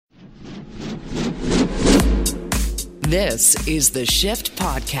This is the Shift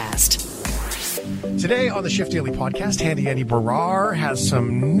Podcast. Today on the Shift Daily Podcast, Andy Baryer has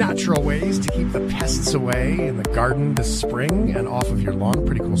some natural ways to keep the pests away in the garden this spring and off of your lawn.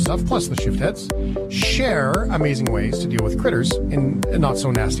 Pretty cool stuff. Plus, the Shift Heads share amazing ways to deal with critters in a not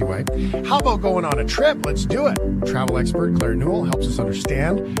so nasty way. How about going on a trip? Let's do it. Travel expert Claire Newell helps us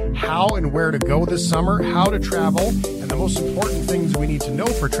understand how and where to go this summer, how to travel, and the most important things we need to know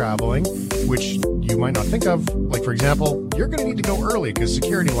for traveling, which you might not think of. Like, for example, you're going to need to go early because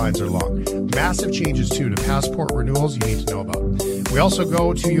security lines are long. Massive changes, too, to passport renewals you need to know about. We also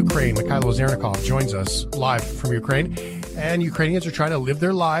go to Ukraine. Mykhailo Zhernakov joins us live from Ukraine. And Ukrainians are trying to live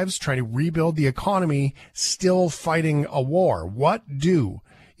their lives, trying to rebuild the economy, still fighting a war. What do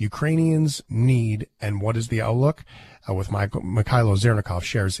Ukrainians need, and what is the outlook? With Mykhailo Zhernakov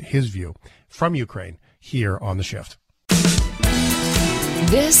shares his view from Ukraine here on The Shift.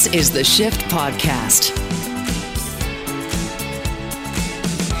 This is the Shift Podcast.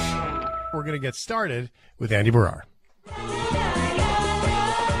 We're going to get started with Andy Baryer. I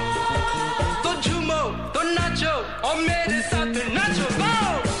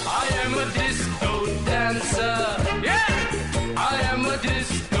am a disco dancer. Yeah, I am a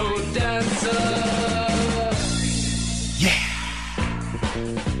disco dancer.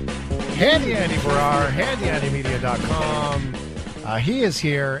 Andy Baryer, handyandymedia.com. He is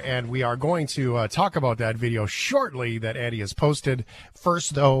here, and we are going to talk about that video shortly that Andy has posted.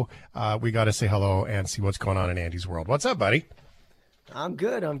 First, though, we got to say hello and see what's going on in Andy's world. What's up, buddy? I'm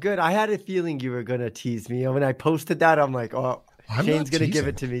good. I had a feeling you were going to tease me. And when I posted that, I'm like, oh, Shane's going to give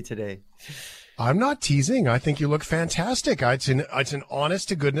it to me today. I'm not teasing. I think you look fantastic. It's an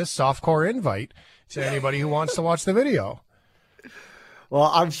honest-to-goodness softcore invite to anybody who wants to watch the video.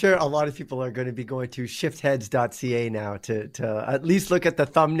 Well, I'm sure a lot of people are going to be going to shiftheads.ca now to at least look at the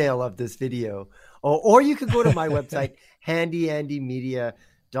thumbnail of this video. Or you could go to my website,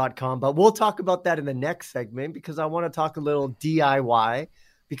 handyandymedia.com. But we'll talk about that in the next segment because I want to talk a little DIY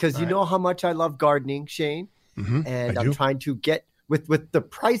because you know how much I love gardening, Shane. Mm-hmm, and I'm trying to get with the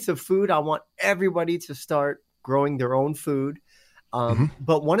price of food, I want everybody to start growing their own food.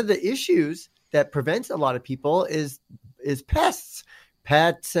 But one of the issues that prevents a lot of people is pests.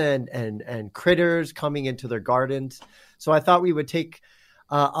 Pets and critters coming into their gardens. So I thought we would take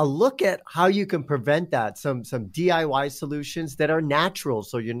a look at how you can prevent that, some DIY solutions that are natural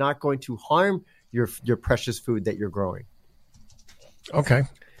so you're not going to harm your precious food that you're growing. Okay.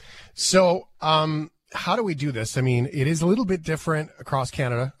 So how do we do this? I mean, it is a little bit different across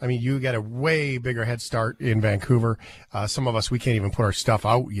Canada. I mean, you get a way bigger head start in Vancouver. Some of us, we can't even put our stuff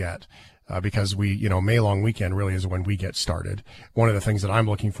out yet. Because May long weekend really is when we get started. One of the things that I'm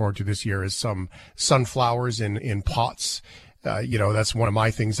looking forward to this year is some sunflowers in pots. That's one of my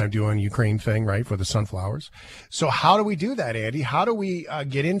things I'm doing, Ukraine thing, right, for the sunflowers. So how do we do that, Andy? How do we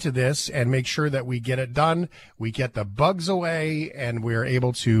get into this and make sure that we get it done, we get the bugs away, and we're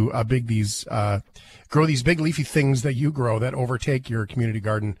able to grow these big leafy things that you grow that overtake your community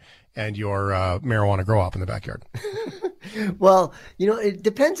garden and your marijuana grow up in the backyard? Well, it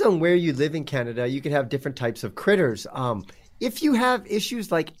depends on where you live in Canada. You can have different types of critters. If you have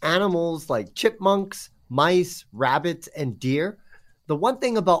issues like animals like chipmunks, mice, rabbits, and deer, the one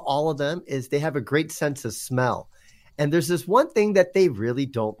thing about all of them is they have a great sense of smell. And there's this one thing that they really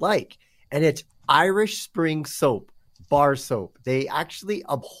don't like, and it's Irish Spring soap, bar soap. They actually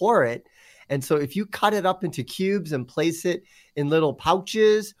abhor it. And so if you cut it up into cubes and place it in little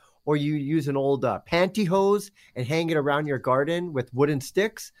pouches, or you use an old pantyhose and hang it around your garden with wooden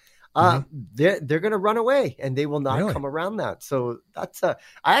sticks, they're going to run away and they will not come around that. So I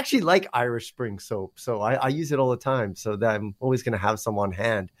actually like Irish Spring soap. So I use it all the time so that I'm always going to have some on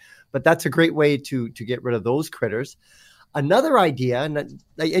hand. But that's a great way to get rid of those critters. Another idea, and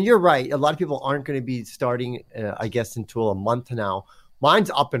you're right, a lot of people aren't going to be starting, I guess, until a month now. Mine's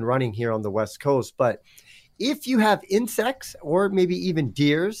up and running here on the West Coast, but if you have insects or maybe even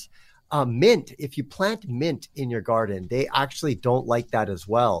deers, mint, if you plant mint in your garden, they actually don't like that as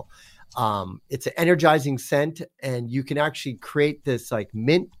well. It's an energizing scent, and you can actually create this like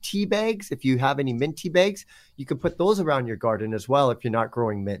mint tea bags. If you have any mint tea bags, you can put those around your garden as well if you're not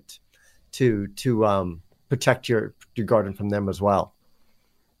growing mint to protect your garden from them as well.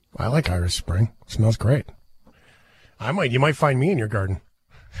 I like Irish Spring. It smells great. You might find me in your garden.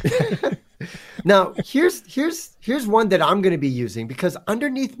 Now, here's one that I'm going to be using because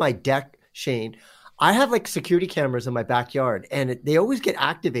underneath my deck, Shane, I have like security cameras in my backyard and they always get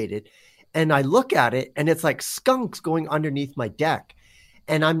activated. And I look at it and it's like skunks going underneath my deck.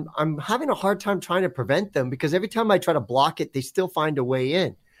 And I'm having a hard time trying to prevent them because every time I try to block it, they still find a way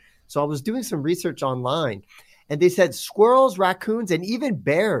in. So I was doing some research online And they said squirrels, raccoons, and even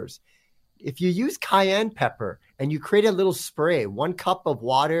bears, if you use cayenne pepper and you create a little spray, 1 cup of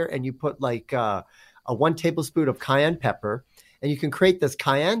water, and you put like a 1 tablespoon of cayenne pepper, and you can create this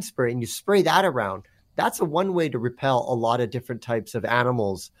cayenne spray and you spray that around. That's one way to repel a lot of different types of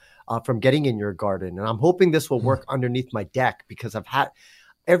animals from getting in your garden. And I'm hoping this will work underneath my deck, because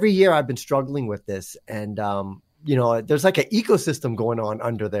every year I've been struggling with this. And, there's like an ecosystem going on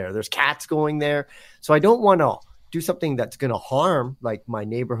under there. There's cats going there. So I don't want to do something that's going to harm like my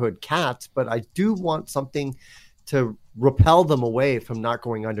neighborhood cats, but I do want something to repel them away from not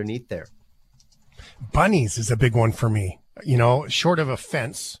going underneath there. Bunnies is a big one for me, short of a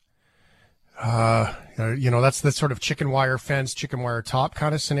fence. That's the sort of chicken wire fence, chicken wire top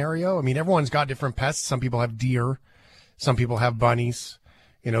kind of scenario. I mean, everyone's got different pests. Some people have deer, some people have bunnies,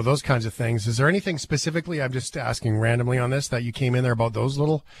 those kinds of things. Is there anything specifically, I'm just asking randomly on this, that you came in there about those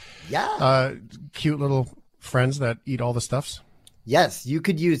little, cute little friends that eat all the stuffs? Yes, you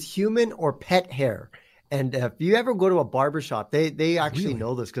could use human or pet hair. And if you ever go to a barbershop, they actually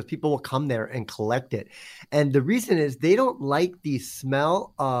know this, because people will come there and collect it. And the reason is they don't like the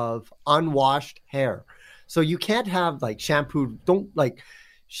smell of unwashed hair. So you can't have like don't like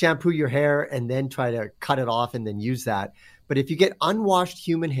shampoo your hair and then try to cut it off and then use that. But if you get unwashed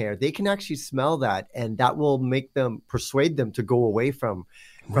human hair, they can actually smell that, and that will persuade them to go away from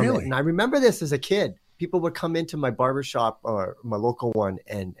it. And I remember this as a kid. People would come into my barbershop or my local one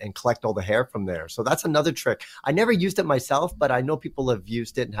and collect all the hair from there. So that's another trick. I never used it myself, but I know people have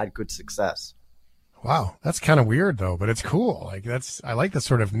used it and had good success. Wow. That's kind of weird though, but it's cool. I like the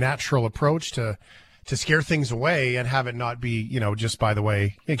sort of natural approach to scare things away and have it not be, just by the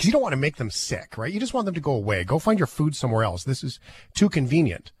way, because you don't want to make them sick, right? You just want them to go away. Go find your food somewhere else. This is too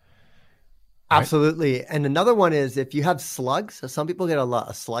convenient. Absolutely. And another one is if you have slugs. So some people get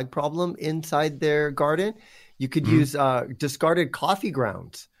a slug problem inside their garden. You could use discarded coffee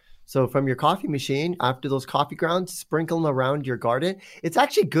grounds. So from your coffee machine, after those coffee grounds, sprinkle them around your garden. It's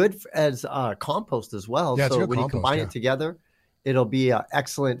actually good as compost as well. Yeah, so when you combine it together, it'll be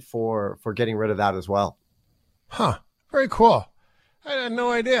excellent for getting rid of that as well. Huh. Very cool. I had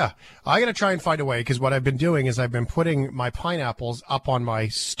no idea. I got to try and find a way, because what I've been doing is I've been putting my pineapples up on my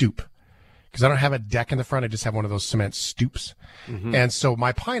stoop. Because I don't have a deck in the front. I just have one of those cement stoops. Mm-hmm. And so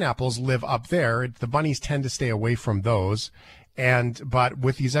my pineapples live up there. The bunnies tend to stay away from those. But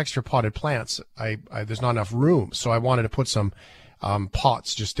with these extra potted plants, there's not enough room. So I wanted to put some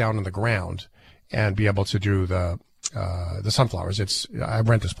pots just down on the ground and be able to do the sunflowers. I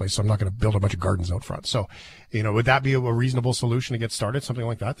rent this place, so I'm not going to build a bunch of gardens out front. So, would that be a reasonable solution to get started? Something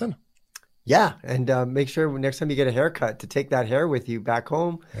like that then? Yeah, and make sure next time you get a haircut to take that hair with you back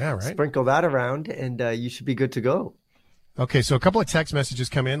home. Yeah, right. Sprinkle that around, and you should be good to go. Okay, so a couple of text messages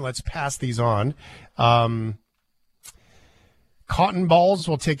come in. Let's pass these on. Cotton balls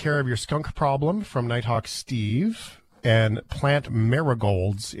will take care of your skunk problem from Nighthawk Steve. And plant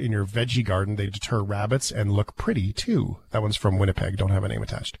marigolds in your veggie garden. They deter rabbits and look pretty, too. That one's from Winnipeg. Don't have a name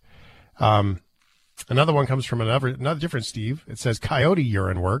attached. Another one comes from another different Steve. It says coyote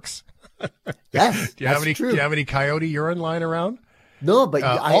urine works. Yes, do you have any coyote urine lying around? No, but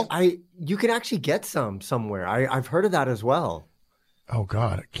you can actually get some somewhere. I've heard of that as well. Oh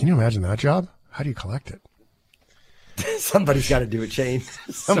God, can you imagine that job? How do you collect it? Somebody's got to do it, Shane.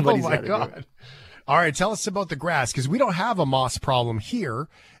 Somebody's got to do it. All right, tell us about the grass, because we don't have a moss problem here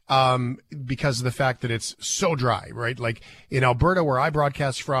because of the fact that it's so dry, right? Like in Alberta, where I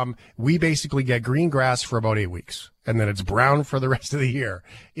broadcast from, we basically get green grass for about 8 weeks, and then it's brown for the rest of the year.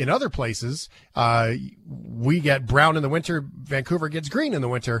 In other places, we get brown in the winter. Vancouver gets green in the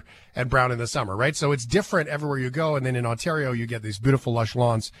winter and brown in the summer, right? So it's different everywhere you go. And then in Ontario, you get these beautiful lush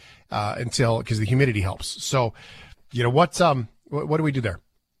lawns because the humidity helps. So, what do we do there?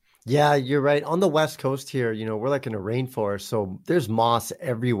 Yeah, you're right. On the West Coast here, we're like in a rainforest, so there's moss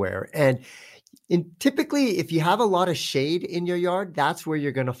everywhere. And typically, if you have a lot of shade in your yard, that's where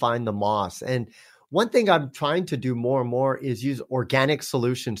you're going to find the moss. And one thing I'm trying to do more and more is use organic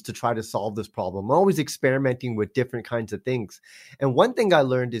solutions to try to solve this problem. I'm always experimenting with different kinds of things. And one thing I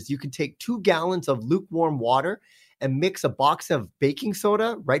learned is you can take 2 gallons of lukewarm water and mix a box of baking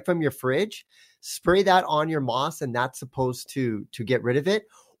soda right from your fridge, spray that on your moss, and that's supposed to get rid of it.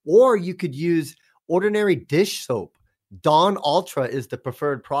 Or you could use ordinary dish soap. Dawn Ultra is the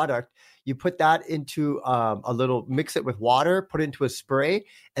preferred product. You put that into mix it with water, put it into a spray,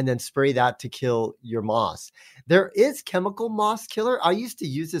 and then spray that to kill your moss. There is chemical moss killer. I used to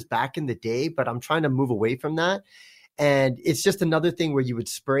use this back in the day, but I'm trying to move away from that. And it's just another thing where you would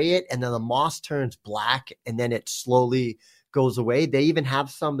spray it and then the moss turns black and then it slowly goes away. They even have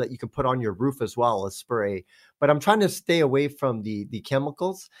some that you can put on your roof as well, a spray. But I'm trying to stay away from the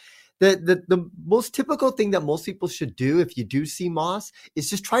chemicals. The most typical thing that most people should do if you do see moss is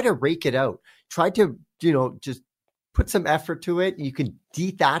just try to rake it out. Try to, just put some effort to it. You can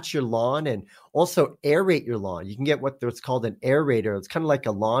dethatch your lawn and also aerate your lawn. You can get what's called an aerator. It's kind of like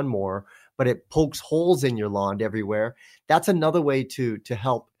a lawnmower, but it pokes holes in your lawn everywhere. That's another way to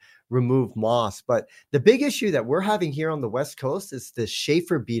help remove moss. But the big issue that we're having here on the West Coast is the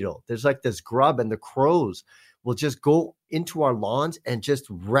Schaefer beetle. There's like this grub, and the crows will just go into our lawns and just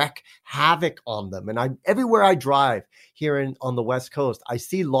wreak havoc on them. And everywhere I drive here on the West Coast, I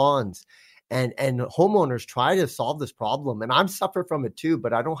see lawns. And homeowners try to solve this problem. And I'm suffering from it too,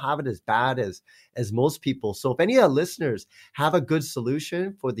 but I don't have it as bad as most people. So if any of our listeners have a good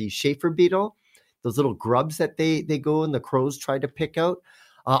solution for the Schaefer beetle, those little grubs that they go and the crows try to pick out,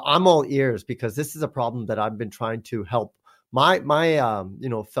 I'm all ears, because this is a problem that I've been trying to help my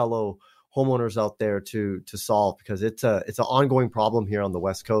fellow homeowners out there to solve, because it's an ongoing problem here on the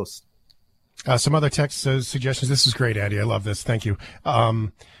West Coast. Some other text suggestions. This is great, Andy. I love this. Thank you.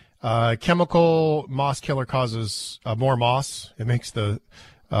 Chemical moss killer causes more moss. It makes the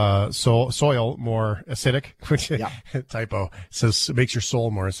soil more acidic, which typo says it makes your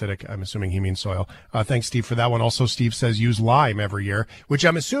soul more acidic. I'm assuming he means soil. Thanks, Steve, for that one. Also, Steve says use lime every year, which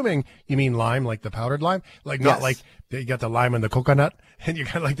I'm assuming you mean lime, like the powdered lime, like not like you got the lime in the coconut and you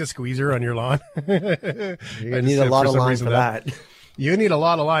got like the squeezer on your lawn. You're gonna need a lot of lime for that. You need a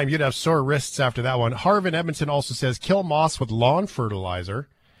lot of lime. You'd have sore wrists after that one. Harv in Edmonton also says kill moss with lawn fertilizer.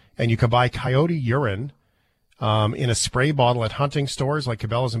 And you can buy coyote urine in a spray bottle at hunting stores like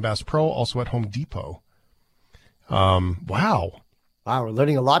Cabela's and Bass Pro, also at Home Depot. Wow, we're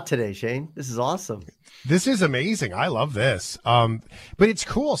learning a lot today, Shane. This is awesome. This is amazing. I love this. But it's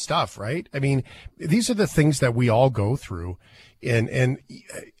cool stuff, right? I mean, these are the things that we all go through. And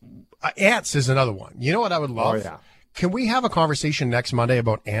ants is another one. You know what I would love? Oh, yeah. Can we have a conversation next Monday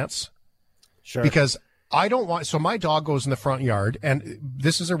about ants? Sure. Because I don't want, so my dog goes in the front yard, and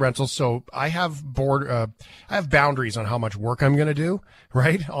this is a rental, so I have boundaries on how much work I'm going to do,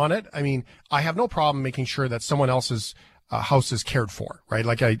 right, on it. I mean, I have no problem making sure that someone else's house is cared for, right?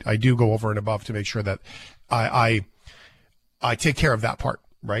 Like I do go over and above to make sure that I take care of that part,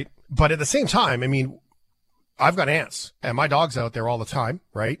 right? But at the same time, I mean, I've got ants, and my dog's out there all the time,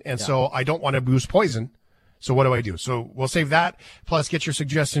 right? And so I don't want to boost poison. So what do I do? So we'll save that. Plus, get your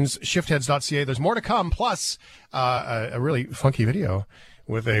suggestions, shiftheads.ca. There's more to come. Plus, a really funky video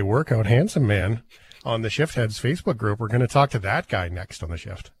with a workout handsome man on the Shift Heads Facebook group. We're going to talk to that guy next on the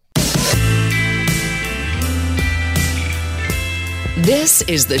Shift. This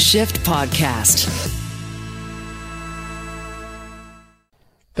is the Shift Podcast.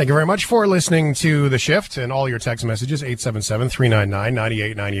 Thank you very much for listening to The Shift and all your text messages,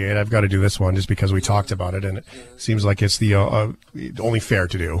 877-399-9898. I've got to do this one just because we talked about it, and it seems like it's the only fair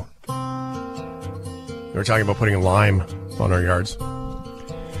to do. We were talking about putting lime on our yards.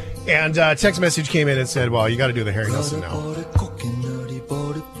 And a text message came in and said, well, you got to do the Harry Nilsson now.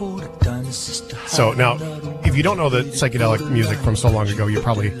 So now, if you don't know the psychedelic music from so long ago, you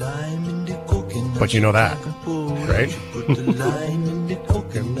probably, but you know that, right?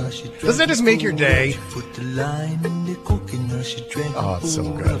 Doesn't that just make your day? Oh, it's so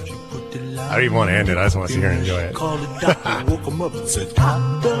good. I don't even want to end it. I just want to sit here and enjoy it.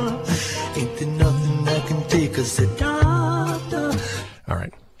 All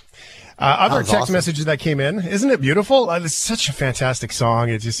right. Other text awesome. messages that came in. Isn't it beautiful? It's such a fantastic song.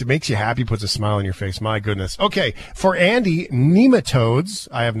 It makes you happy, puts a smile on your face. My goodness. Okay. For Andy, nematodes.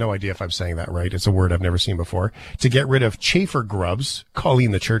 I have no idea if I'm saying that right. It's a word I've never seen before. To get rid of chafer grubs. Colleen,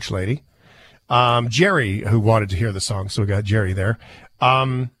 the church lady. Jerry, who wanted to hear the song. So we got Jerry there.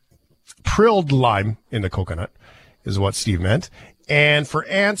 Prilled lime in the coconut is what Steve meant. And for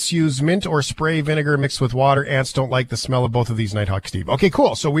ants, use mint or spray vinegar mixed with water. Ants don't like the smell of both of these, Nighthawk Steve. Okay,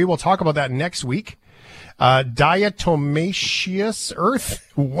 cool. So we will talk about that next week. Diatomaceous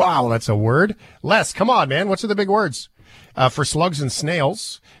earth. Wow, that's a word. Les, come on, man. What's the big words? For slugs and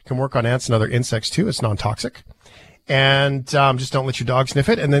snails. Can work on ants and other insects, too. It's non-toxic. And just don't let your dog sniff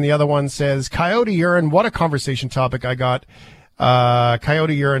it. And then the other one says, coyote urine. What a conversation topic. I got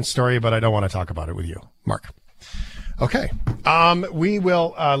coyote urine story, but I don't want to talk about it with you. Mark. Okay. We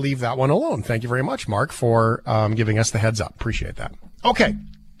will leave that one alone. Thank you very much, Mark, for giving us the heads up. Appreciate that. Okay.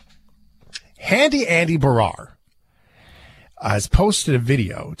 Handy Andy Baryer has posted a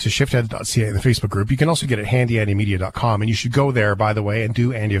video to shiftheads.ca, the Facebook group. You can also get it at handyandymedia.com, and you should go there, by the way, and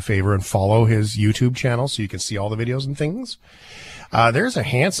do Andy a favor and follow his YouTube channel so you can see all the videos and things. There's a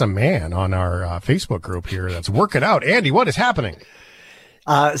handsome man on our Facebook group here that's working out. Andy, what is happening?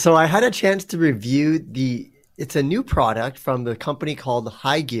 So I had a chance to review it's a new product from the company called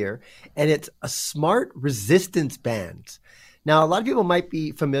High Gear, and it's a smart resistance bands. Now, a lot of people might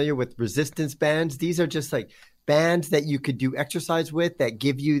be familiar with resistance bands. These are just like bands that you could do exercise with that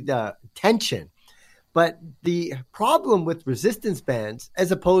give you the tension. But the problem with resistance bands,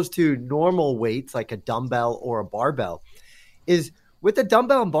 as opposed to normal weights like a dumbbell or a barbell, is with a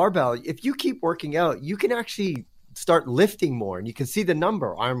dumbbell and barbell, if you keep working out, you can actually start lifting more, and you can see the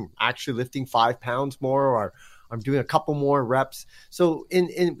number. I'm actually lifting 5 pounds more, or I'm doing a couple more reps. So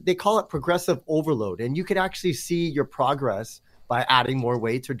they call it progressive overload, and you can actually see your progress by adding more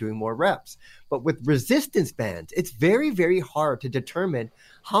weights or doing more reps. But with resistance bands, it's very, very hard to determine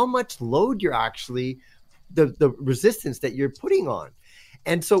how much load you're actually, the resistance that you're putting on.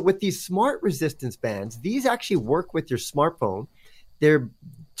 And so with these smart resistance bands, these actually work with your smartphone. They're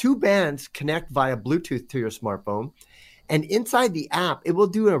 2 bands connect via Bluetooth to your smartphone. And inside the app, it will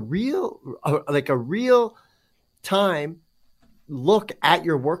do a real time look at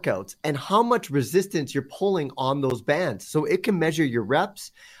your workouts and how much resistance you're pulling on those bands. So it can measure your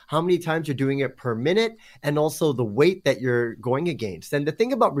reps, how many times you're doing it per minute, and also the weight that you're going against. And the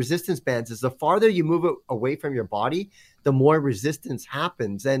thing about resistance bands is the farther you move it away from your body, the more resistance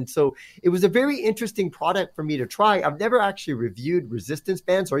happens. And so it was a very interesting product for me to try. I've never actually reviewed resistance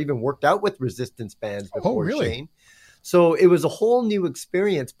bands or even worked out with resistance bands before. Oh, really? Shane. So it was a whole new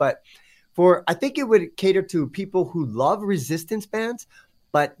experience, but I think it would cater to people who love resistance bands,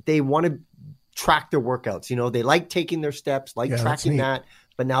 but they want to track their workouts. You know, they like taking their steps, tracking that,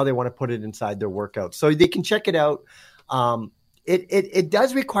 but now they want to put it inside their workouts. So they can check it out. It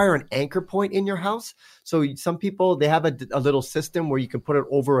does require an anchor point in your house. So some people, they have a little system where you can put it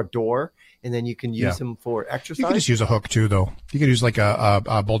over a door and then you can use them for exercise. You can just use a hook too, though. You can use like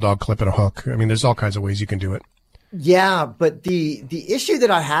a bulldog clip and a hook. I mean, there's all kinds of ways you can do it. Yeah, but the issue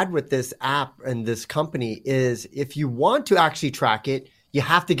that I had with this app and this company is if you want to actually track it, you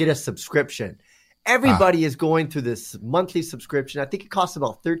have to get a subscription. Everybody is going through this monthly subscription. I think it costs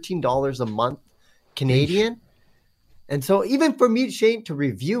about $13 a month Canadian. And so even for me, Shane, to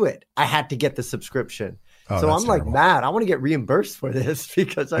review it, I had to get the subscription. So I'm like, mad. I want to get reimbursed for this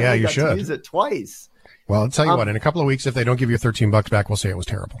because I got to use it twice. Well, I'll tell you what, in a couple of weeks, if they don't give you $13 back, we'll say it was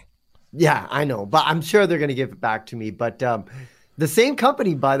terrible. Yeah, I know, but I'm sure they're going to give it back to me. But the same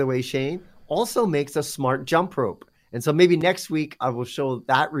company, by the way, Shane, also makes a smart jump rope. And so maybe next week I will show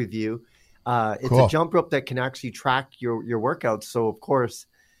that review. It's a jump rope that can actually track your workouts. So, of course,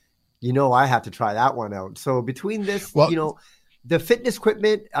 I have to try that one out. So between this, the fitness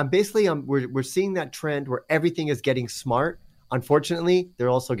equipment, we're seeing that trend where everything is getting smart. Unfortunately, they're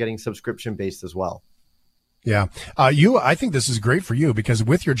also getting subscription-based as well. Yeah. I think this is great for you because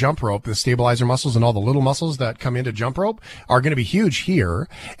with your jump rope, the stabilizer muscles and all the little muscles that come into jump rope are going to be huge here.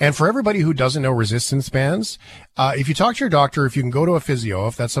 And for everybody who doesn't know resistance bands, if you talk to your doctor, if you can go to a physio,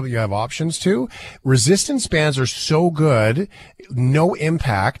 if that's something you have options to, resistance bands are so good, no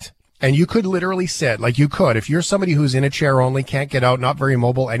impact. And you could literally sit, if you're somebody who's in a chair only, can't get out, not very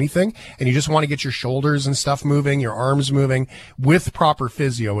mobile, anything, and you just want to get your shoulders and stuff moving, your arms moving, with proper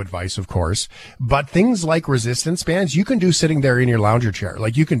physio advice, of course. But things like resistance bands, you can do sitting there in your lounger chair.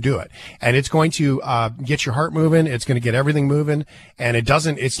 You can do it. And it's going to get your heart moving. It's going to get everything moving. And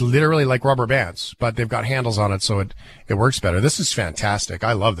it's literally like rubber bands, but they've got handles on it, so it works better. This is fantastic.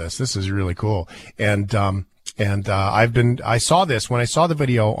 I love this. This is really cool. And I saw this when I saw the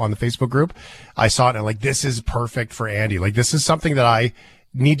video on the Facebook group. I saw it and this is perfect for Andy. This is something that I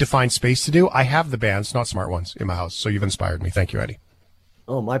need to find space to do. I have the bands, not smart ones, in my house. So you've inspired me. Thank you, Andy.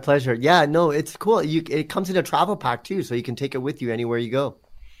 Oh, my pleasure. Yeah, no, it's cool. It comes in a travel pack too, so you can take it with you anywhere you go.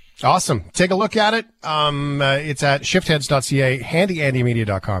 Awesome. Take a look at it. It's at shiftheads.ca,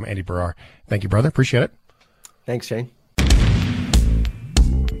 handyandymedia.com. Andy Baryer. Thank you, brother. Appreciate it. Thanks, Shane.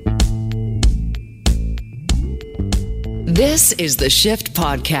 This is the Shift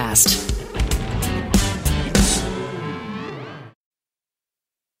Podcast.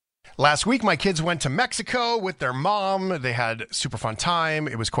 Last week, my kids went to Mexico with their mom. They had super fun time.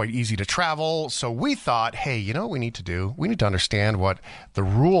 It was quite easy to travel. So we thought, hey, you know what we need to do? We need to understand what the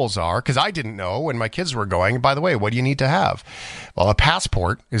rules are, because I didn't know when my kids were going. By the way, what do you need to have? Well, a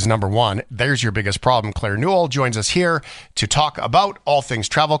passport is number one. There's your biggest problem. Claire Newell joins us here to talk about all things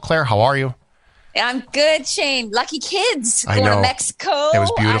travel. Claire, how are you? I'm good, Shane. Lucky kids I going know. to Mexico. It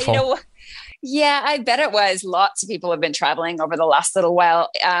was beautiful. Yeah, I bet it was. Lots of people have been traveling over the last little while.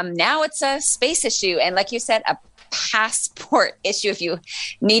 Now it's a space issue. And like you said, a passport issue if you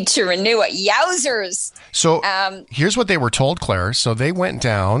need to renew it. Yowzers. So here's what they were told, Claire. So they went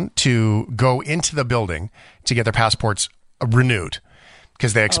down to go into the building to get their passports renewed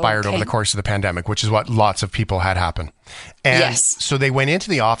because they expired over the course of the pandemic, which is what lots of people had happen. And so they went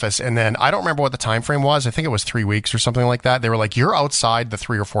into the office, and then I don't remember what the time frame was. I think it was 3 weeks or something like that. They were like, you're outside the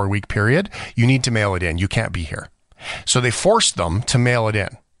 3 or 4 week period. You need to mail it in. You can't be here. So they forced them to mail it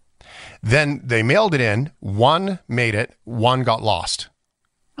in. Then they mailed it in. One made it. One got lost.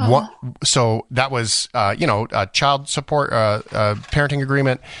 So that was, a child support, parenting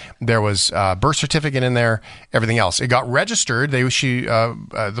agreement. There was a birth certificate in there, everything else. It got registered.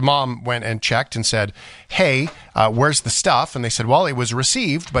 The mom went and checked and said, hey, where's the stuff? And they said, well, it was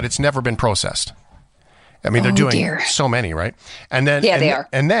received, but it's never been processed. I mean, they're doing so many, right? And then, they are.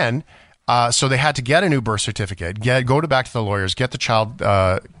 And then, so they had to get a new birth certificate, go back to the lawyers, get the child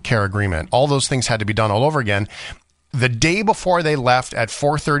care agreement. All those things had to be done all over again. The day before they left at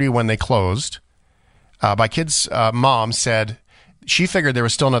 4:30 when they closed, my kid's mom said she figured there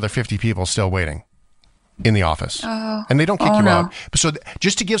was still another 50 people still waiting in the office. And they don't kick you out. So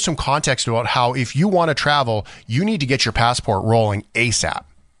just to give some context about how if you want to travel, you need to get your passport rolling ASAP.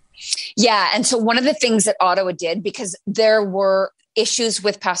 Yeah. And so one of the things that Ottawa did, because there were issues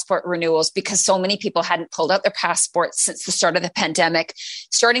with passport renewals because so many people hadn't pulled out their passports since the start of the pandemic,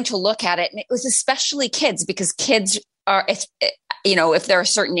 starting to look at it. And it was especially kids, because kids are, if they're a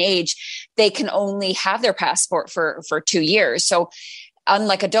certain age, they can only have their passport for 2 years. So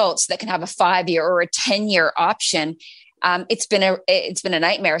unlike adults that can have a 5-year or a 10-year option, it's been a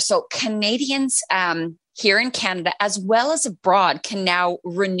nightmare. So Canadians, here in Canada, as well as abroad, can now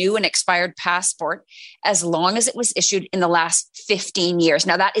renew an expired passport as long as it was issued in the last 15 years.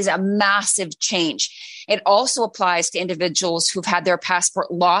 Now, that is a massive change. It also applies to individuals who've had their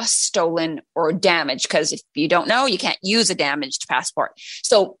passport lost, stolen, or damaged, because if you don't know, you can't use a damaged passport.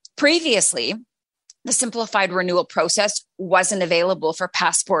 So previously, the simplified renewal process wasn't available for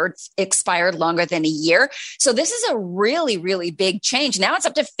passports expired longer than a year. So this is a really, really big change. Now it's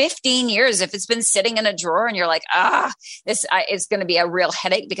up to 15 years if it's been sitting in a drawer and you're like, this is going to be a real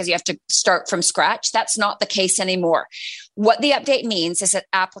headache because you have to start from scratch. That's not the case anymore. What the update means is that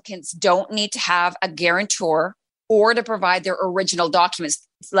applicants don't need to have a guarantor or to provide their original documents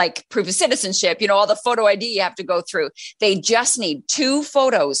like proof of citizenship, all the photo ID you have to go through. They just need 2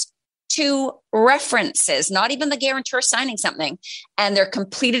 photos, 2 references, not even the guarantor signing something, and their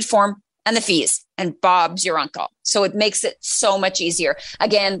completed form and the fees, and Bob's your uncle. So it makes it so much easier.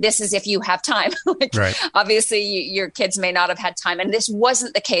 Again, this is if you have time. Right. Obviously, your kids may not have had time, and this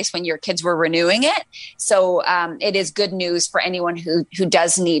wasn't the case when your kids were renewing it. So it is good news for anyone who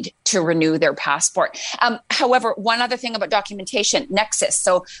does need to renew their passport. However, one other thing about documentation, Nexus.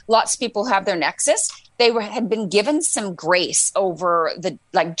 So lots of people have their Nexus. They had been given some grace over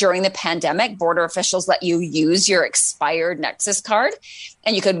during the pandemic. Border officials let you use your expired Nexus card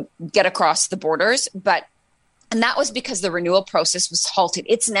and you could get across the borders. And that was because the renewal process was halted.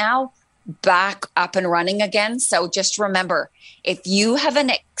 It's now back up and running again. So just remember, if you have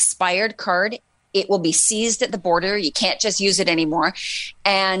an expired card, it will be seized at the border. You can't just use it anymore.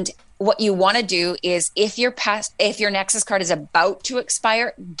 And what you want to do is if your Nexus card is about to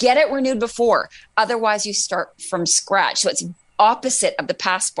expire, get it renewed before. Otherwise, you start from scratch. So it's opposite of the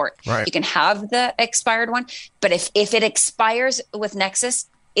passport. Right. You can have the expired one, but if it expires with Nexus,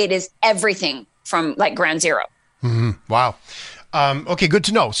 it is everything from ground zero. Mm-hmm. Wow. Okay, good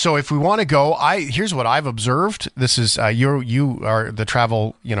to know. So if we want to go, here's what I've observed. This is you are the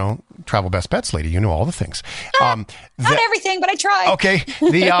travel best bets lady. You know all the things. Not everything, but I try. Okay.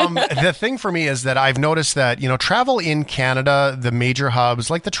 The thing for me is that I've noticed that travel in Canada, the major hubs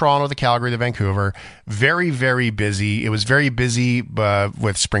like the Toronto, the Calgary, the Vancouver, very, very busy. It was very busy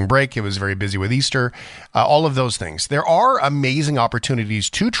with spring break. It was very busy with Easter. All of those things. There are amazing opportunities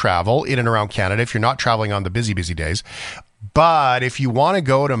to travel in and around Canada if you're not traveling on the busy days. But if you want to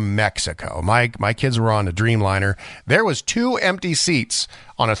go to Mexico, my kids were on a Dreamliner. There was 2 empty seats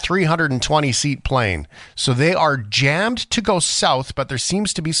on a 320-seat plane. So they are jammed to go south, but there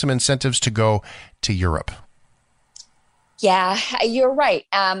seems to be some incentives to go to Europe. Yeah, you're right.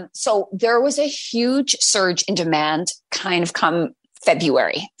 So there was a huge surge in demand kind of come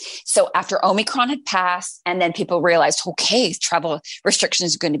February. So after Omicron had passed and then people realized, okay, travel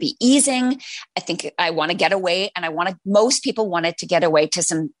restrictions are going to be easing. I think I want to get away, and most people wanted to get away to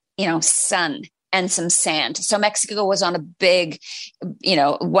some, sun and some sand. So Mexico was on a big,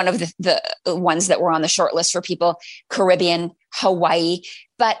 one of the ones that were on the short list for people, Caribbean, Hawaii,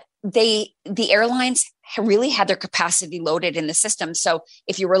 but the airlines really had their capacity loaded in the system. So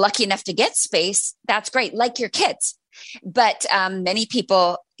if you were lucky enough to get space, that's great, like your kids. But many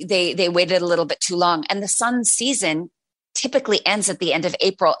people, they waited a little bit too long. And the sun season typically ends at the end of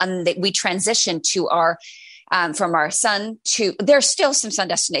April. And we transition to from our sun to, there's still some sun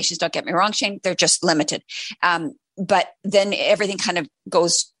destinations, don't get me wrong, Shane, they're just limited. But then everything kind of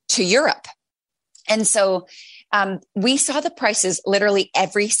goes to Europe. And so we saw the prices literally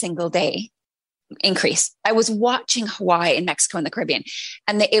every single day increase. I was watching Hawaii and Mexico and the Caribbean,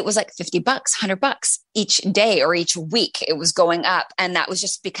 and it was like $50, $100 each day or each week. It was going up. And that was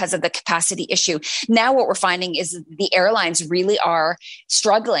just because of the capacity issue. Now what we're finding is the airlines really are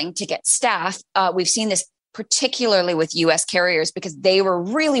struggling to get staff. We've seen this particularly with US carriers, because they were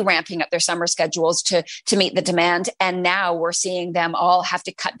really ramping up their summer schedules to meet the demand. And now we're seeing them all have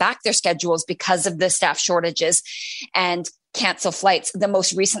to cut back their schedules because of the staff shortages and cancel flights. The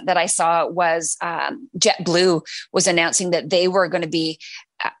most recent that I saw was JetBlue was announcing that they were going to be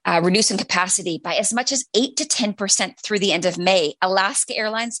reducing capacity by as much as 8 to 10% through the end of May. Alaska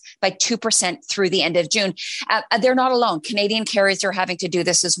Airlines by 2% through the end of June. They're not alone. Canadian carriers are having to do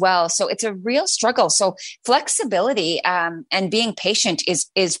this as well. So it's a real struggle. So flexibility and being patient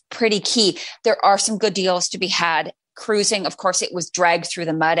is pretty key. There are some good deals to be had. Cruising, of course, it was dragged through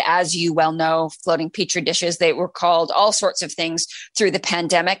the mud, as you well know, floating petri dishes. They were called all sorts of things through the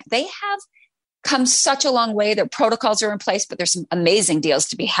pandemic. They have come such a long way. Their protocols are in place, but there's some amazing deals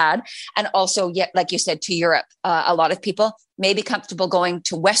to be had. And also, yet, like you said, to Europe, a lot of people may be comfortable going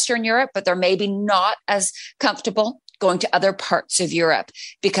to Western Europe, but they're maybe not as comfortable going to other parts of Europe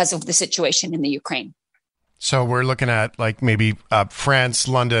because of the situation in the Ukraine. So we're looking at like maybe France,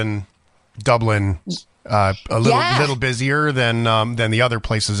 London, Dublin, a little busier than the other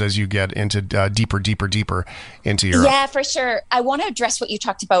places as you get into deeper into Europe. Yeah, for sure. I want to address what you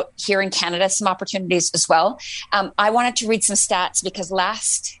talked about here in Canada, some opportunities as well. I wanted to read some stats because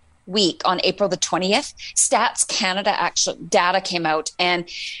last week on April the 20th, Stats Canada actual data came out, and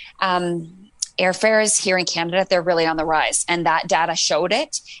airfares here in Canada, they're really on the rise, and that data showed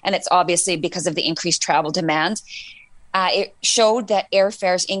it. And it's obviously because of the increased travel demand. It showed that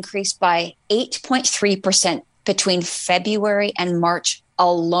airfares increased by 8.3% between February and March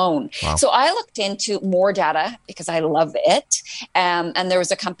alone. Wow. So I looked into more data because I love it. And there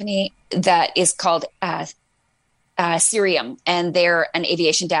was a company that is called Cirium, and they're an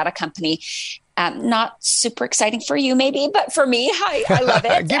aviation data company. Not super exciting for you, maybe, but for me, I love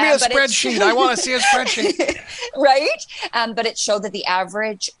it. Give me a spreadsheet. I want to see a spreadsheet. Right? But it showed that the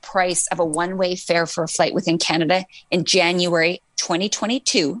average price of a one-way fare for a flight within Canada in January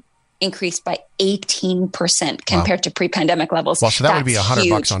 2022 increased by 18% compared to pre-pandemic levels. Well, so that would be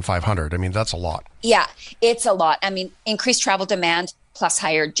 $100 on 500. I mean, that's a lot. Yeah, it's a lot. I mean, increased travel demand plus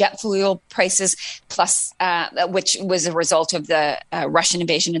higher jet fuel prices, plus which was a result of the Russian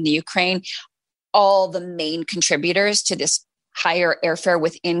invasion in the Ukraine. All the main contributors to this higher airfare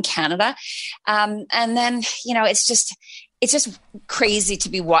within Canada. And then, it's just crazy to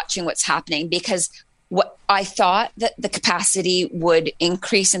be watching what's happening, because what I thought that the capacity would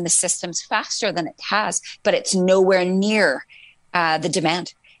increase in the systems faster than it has, but it's nowhere near the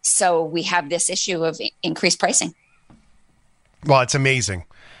demand. So we have this issue of increased pricing. Well, it's amazing.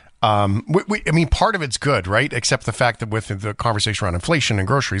 I mean, part of it's good, right? Except the fact that with the conversation around inflation and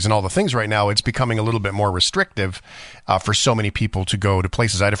groceries and all the things right now, it's becoming a little bit more restrictive for so many people to go to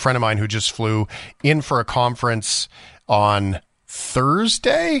places. I had a friend of mine who just flew in for a conference on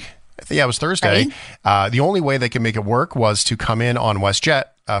Thursday. Yeah, it was Thursday. Right. The only way they could make it work was to come in on WestJet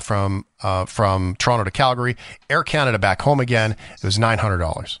from Toronto to Calgary, Air Canada back home again. It was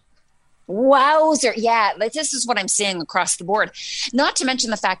 $900. Wowzer. Yeah, this is what I'm seeing across the board. Not to mention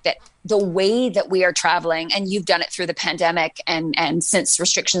the fact that the way that we are traveling, and you've done it through the pandemic and since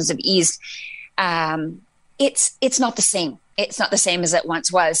restrictions have eased, it's not the same. It's not the same as it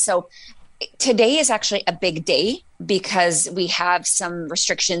once was. So today is actually a big day because we have some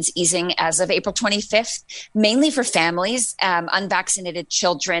restrictions easing as of April 25th, mainly for families, unvaccinated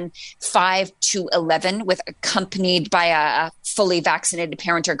children 5 to 11 accompanied by a fully vaccinated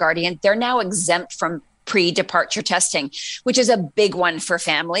parent or guardian. They're now exempt from pre-departure testing, which is a big one for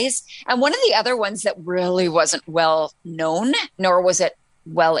families. And one of the other ones that really wasn't well known, nor was it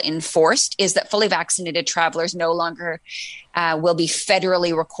well enforced, is that fully vaccinated travelers no longer will be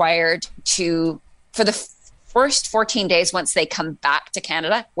federally required to, for the first 14 days once they come back to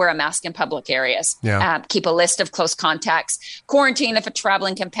Canada, wear a mask in public areas. Yeah. Keep a list of close contacts, quarantine if a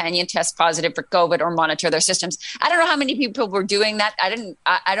traveling companion tests positive for COVID, or monitor their systems. I don't know how many people were doing that.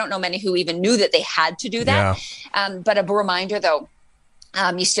 I don't know many who even knew that they had to do that. Yeah. But a reminder though,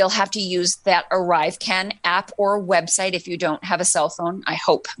 You still have to use that ArriveCan app or website if you don't have a cell phone. I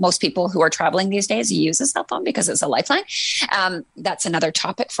hope most people who are traveling these days use a cell phone because it's a lifeline. That's another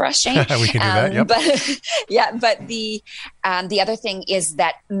topic for us, Shane. We can do that. Yep. But the other thing is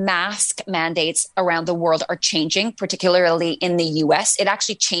that mask mandates around the world are changing, particularly in the US. It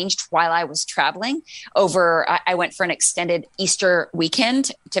actually changed while I was traveling. I went for an extended Easter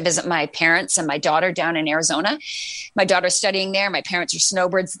weekend to visit my parents and my daughter down in Arizona. My daughter's studying there. My parents are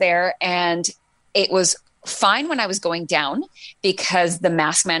snowbirds there. And it was fine when I was going down because the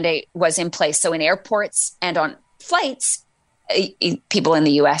mask mandate was in place. So in airports and on flights, people in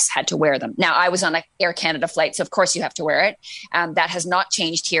the US had to wear them. Now, I was on an Air Canada flight, so of course you have to wear it. That has not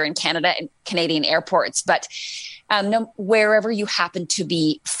changed here in Canada and Canadian airports. But wherever you happen to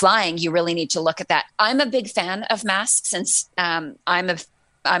be flying, you really need to look at that. I'm a big fan of masks since I'm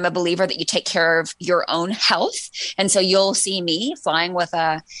a believer that you take care of your own health. And so you'll see me flying with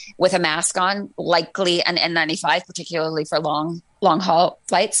a mask on, likely an N95, particularly for long haul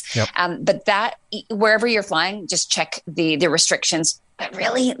flights. Yep. But that wherever you're flying, just check the restrictions. But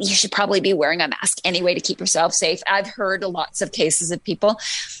really, you should probably be wearing a mask anyway to keep yourself safe. I've heard lots of cases of people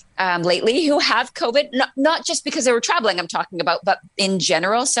lately who have COVID, not just because they were traveling, I'm talking about, but in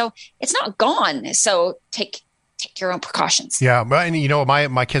general. So it's not gone. So take your own precautions. Yeah.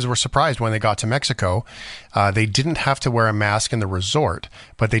 And my kids were surprised when they got to Mexico. They didn't have to wear a mask in the resort,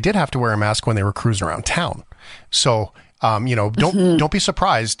 but they did have to wear a mask when they were cruising around town. So, don't be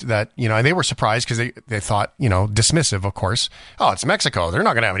surprised that, and they were surprised because they thought, dismissive, of course. Oh, it's Mexico. They're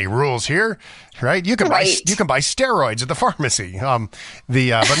not going to have any rules here, right? You can buy steroids at the pharmacy. But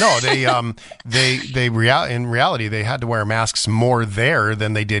no, in reality, they had to wear masks more there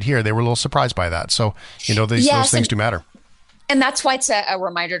than they did here. They were a little surprised by that. So, those things do matter. And that's why it's a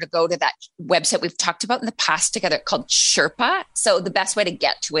reminder to go to that website we've talked about in the past together called Sherpa. So the best way to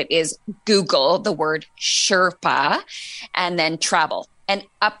get to it is Google the word Sherpa and then travel. And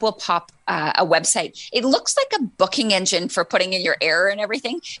up will pop a website. It looks like a booking engine for putting in your air and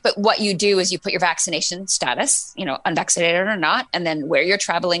everything. But what you do is you put your vaccination status, unvaccinated or not, and then where you're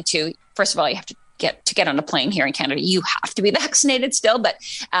traveling to. First of all, you have to get on a plane here in Canada, you have to be vaccinated still, but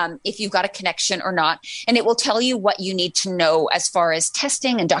if you've got a connection or not, and it will tell you what you need to know as far as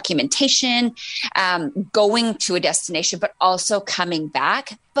testing and documentation, going to a destination, but also coming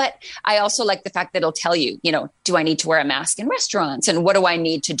back. But I also like the fact that it'll tell you, do I need to wear a mask in restaurants and what do I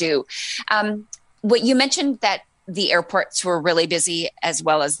need to do? What you mentioned that the airports were really busy as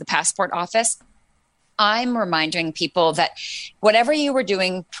well as the passport office. I'm reminding people that whatever you were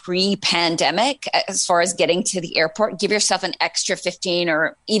doing pre-pandemic, as far as getting to the airport, give yourself an extra 15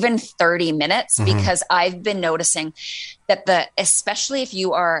 or even 30 minutes, because I've been noticing that especially if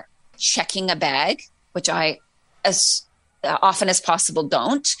you are checking a bag, which I, as often as possible,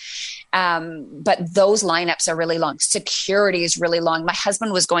 don't, but those lineups are really long. Security is really long. My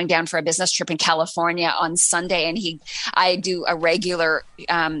husband was going down for a business trip in California on Sunday, and I do a regular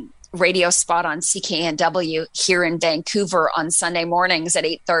radio spot on CKNW here in Vancouver on Sunday mornings at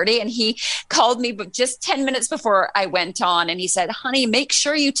 8:30. And he called me but just 10 minutes before I went on. And he said, honey, make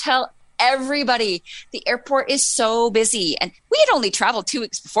sure you tell everybody the airport is so busy. And we had only traveled 2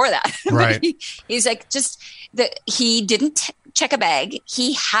 weeks before that. Right. He's like, he didn't check a bag.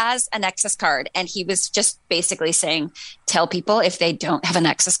 He has a Nexus card. And he was just basically saying, tell people if they don't have a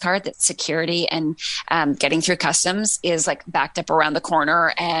Nexus card that security and getting through customs is like backed up around the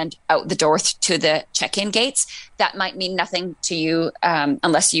corner and out the door to the check-in gates. That might mean nothing to you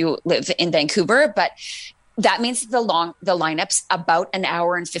unless you live in Vancouver, but that means the lineup's about an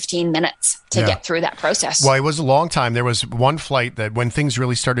hour and 15 minutes to get through that process. Well, it was a long time. There was one flight that when things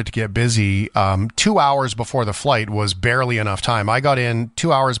really started to get busy, 2 hours before the flight was barely enough time. I got in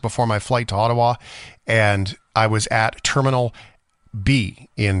 2 hours before my flight to Ottawa, and I was at Terminal B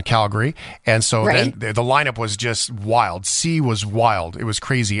in Calgary. And so then the lineup was just wild. C was wild. It was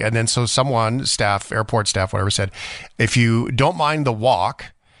crazy. And then so someone, airport staff, whatever, said, if you don't mind the walk,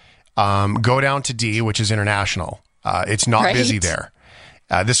 go down to D, which is international. It's not busy there.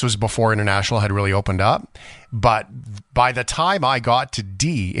 This was before international had really opened up. But by the time I got to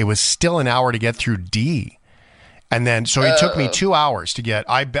D, it was still an hour to get through D. And then, so it took me 2 hours to get,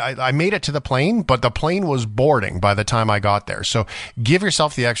 I made it to the plane, but the plane was boarding by the time I got there. So give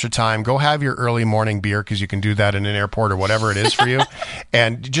yourself the extra time, go have your early morning beer, because you can do that in an airport or whatever it is for you.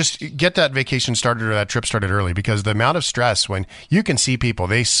 And just get that vacation started or that trip started early, because the amount of stress when you can see people,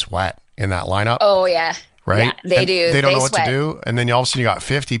 they sweat in that lineup. Oh, yeah. Right? Yeah, they do. They don't know what to do. And then all of a sudden you got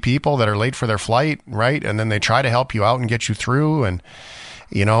 50 people that are late for their flight, right? And then they try to help you out and get you through. And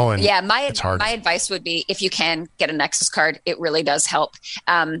And my it's hard. my advice would be, if you can, get a Nexus card. It really does help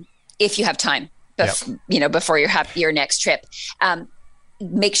if you have time. Before your next trip,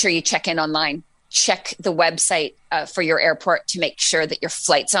 make sure you check in online. Check the website for your airport to make sure that your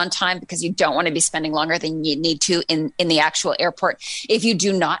flight's on time, because you don't want to be spending longer than you need to in the actual airport. If you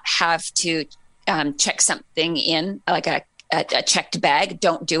do not have to check something in, like a checked bag,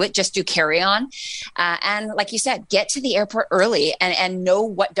 don't do it. Just do carry-on. And like you said, get to the airport early and know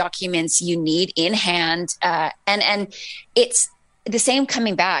what documents you need in hand. And it's the same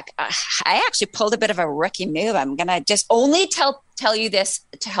coming back. I actually pulled a bit of a rookie move. I'm going to just only tell you this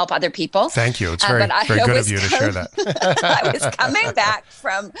to help other people. Thank you. It's very good of you to share that. I was coming back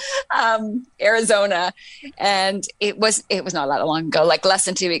from Arizona, and it was not that long ago, like less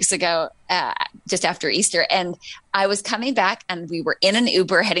than 2 weeks ago, just after Easter. And I was coming back, and we were in an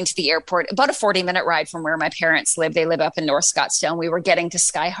Uber heading to the airport, about a 40-minute ride from where my parents live. They live up in North Scottsdale, and we were getting to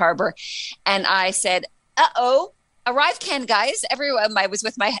Sky Harbor. And I said, arrive can, guys. Everyone, I was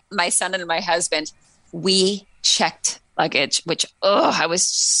with my son and my husband. We checked luggage, which, I was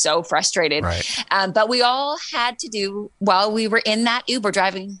so frustrated. Right. But we all had to do, while we were in that Uber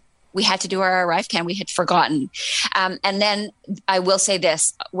driving, we had to do our arrive can. We had forgotten. And then I will say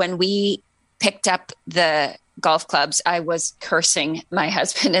this, when we picked up the golf clubs, I was cursing my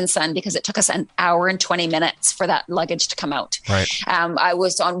husband and son because it took us an hour and 20 minutes for that luggage to come out. Right. I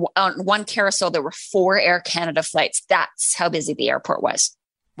was on one carousel. There were 4 Air Canada flights. That's how busy the airport was.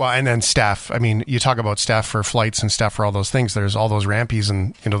 Well, and then staff. I mean, you talk about staff for flights and staff for all those things. There's all those rampies,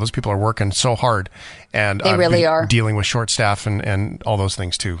 and those people are working so hard, and they really are dealing with short staff and all those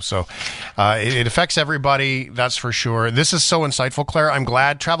things too. So it affects everybody, that's for sure. This is so insightful, Claire. I'm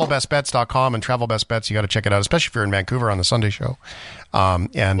glad. TravelBestBets.com and Travel Best Bets. You got to check it out, especially if you're in Vancouver on the Sunday show.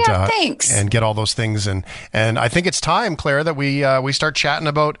 Thanks. And get all those things. And I think it's time, Claire, that we start chatting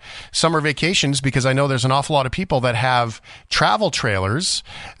about summer vacations, because I know there's an awful lot of people that have travel trailers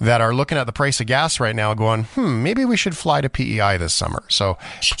that are looking at the price of gas right now going, maybe we should fly to PEI this summer. So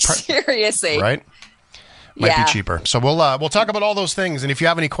seriously, right? Might be cheaper. So we'll talk about all those things. And if you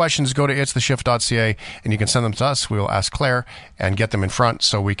have any questions, go to itstheshift.ca and you can send them to us. We will ask Claire and get them in front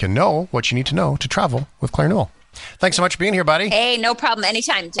so we can know what you need to know to travel with Claire Newell. Thanks so much for being here, buddy. Hey, no problem.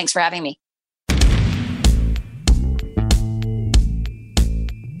 Anytime. Thanks for having me.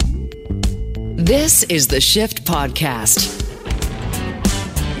 This is the Shift Podcast.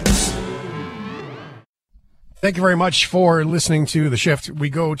 Thank you very much for listening to The Shift.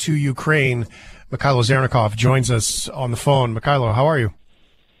 We go to Ukraine. Mykhailo Zhernakov joins us on the phone. Mykhailo, how are you?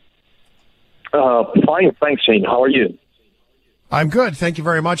 Fine, thanks, Shane. How are you? I'm good. Thank you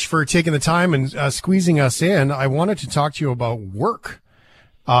very much for taking the time and squeezing us in. I wanted to talk to you about work.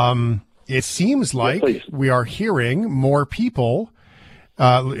 It seems like we are hearing more people,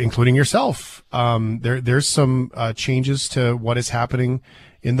 including yourself. There's some changes to what is happening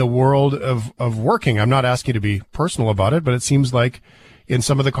in the world of working. I'm not asking you to be personal about it, but it seems like in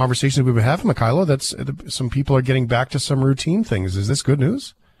some of the conversations we've been having, Mykhailo, that some people are getting back to some routine things. Is this good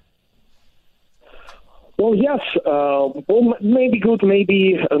news? Well, yes. Maybe good,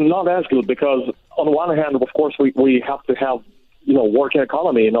 maybe not as good, because on one hand, of course, we have to have, working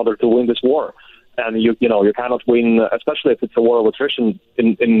economy in order to win this war. And you cannot win, especially if it's a war of attrition,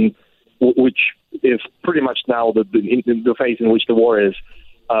 in which is pretty much now the phase in which the war is.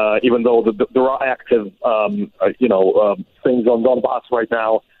 Even though there are active, things on Donbass right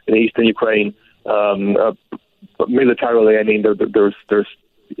now in eastern Ukraine, militarily, I mean, there's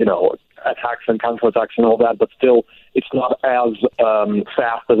attacks and counterattacks and all that, but still, it's not as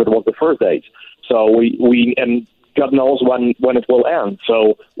fast as it was the first days. So we and God knows when it will end.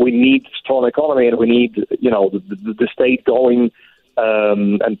 So we need strong economy, and we need the state going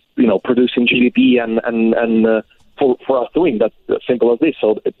and producing GDP and for us doing that, simple as this.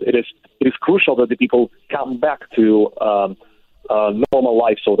 So it is crucial that the people come back to normal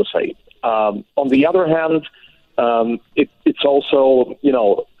life, so to say. On the other hand, it's also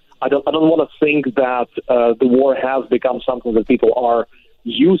I don't want to think that the war has become something that people are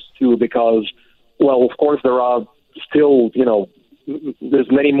used to, because, well, of course there are still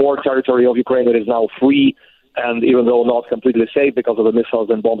there's many more territory of Ukraine that is now free. And even though not completely safe because of the missiles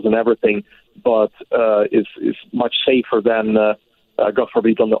and bombs and everything, but is much safer than, God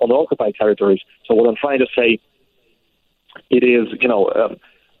forbid, on the occupied territories. So what I'm trying to say, it is,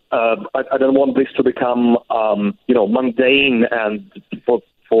 I don't want this to become, mundane and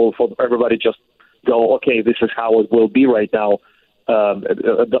for everybody just go, okay, this is how it will be right now.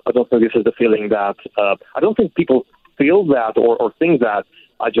 I don't think this is the feeling that, I don't think people feel that or think that.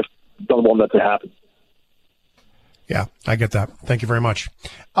 I just don't want that to happen. Yeah, I get that. Thank you very much.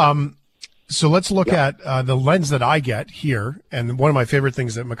 So let's look at the lens that I get here. And one of my favorite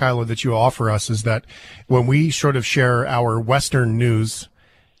things that, Mykhailo, that you offer us is that when we sort of share our Western news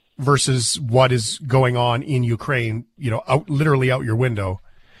versus what is going on in Ukraine, literally out your window,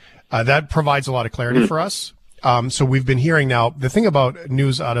 that provides a lot of clarity for us. So we've been hearing now, the thing about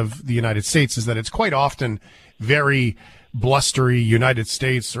news out of the United States is that it's quite often very blustery. United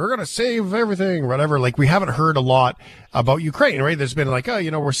States, we're going to save everything, whatever. Like, we haven't heard a lot about Ukraine, right? There's been like,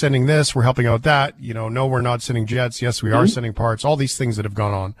 we're sending this, we're helping out that, no, we're not sending jets. Yes, we are sending parts, all these things that have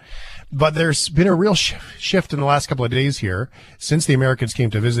gone on. But there's been a real shift in the last couple of days here since the Americans came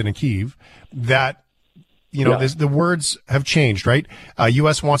to visit in Kyiv that, the words have changed, right?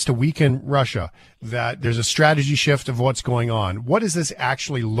 U.S. wants to weaken Russia, that there's a strategy shift of what's going on. What is this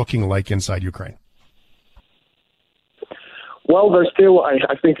actually looking like inside Ukraine? Well, there's still,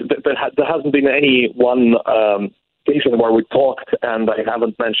 I think that there hasn't been any one occasion where we talked, and I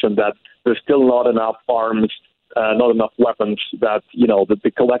haven't mentioned that there's still not enough arms, not enough weapons that,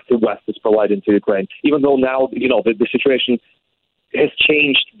 the collective West is providing to Ukraine. Even though now, the situation has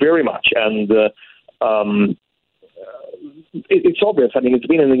changed very much, and it's obvious. I mean, it's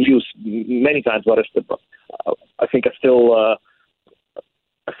been in the news many times, but I think I still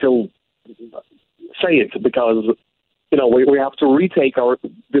say it because, we have to retake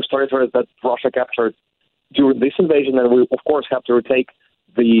these territories that Russia captured during this invasion, and we, of course, have to retake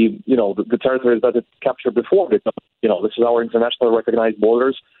the territories that it captured before, because, this is our internationally recognized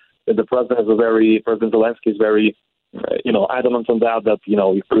borders. The President Zelensky is very, adamant on that,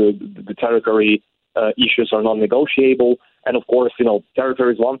 the territory issues are non-negotiable. And of course,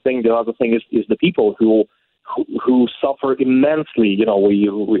 territory is one thing. The other thing is the people who suffer immensely.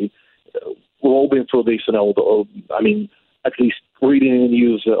 We've all been through this, at least reading in the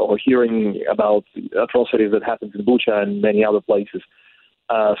news or hearing about atrocities that happened in Bucha and many other places.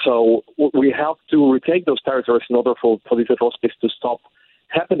 So we have to retake those territories in order for these atrocities to stop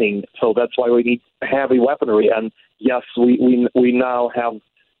happening. So that's why we need heavy weaponry. And yes, we're now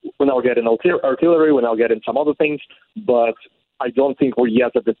getting artillery, we're now getting some other things, but I don't think we're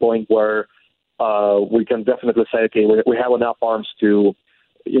yet at the point where we can definitely say, okay, we have enough arms to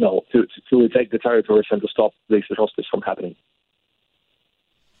retake the territories and to stop these atrocities from happening.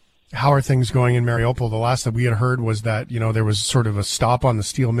 How are things going in Mariupol? The last that we had heard was that, there was sort of a stop on the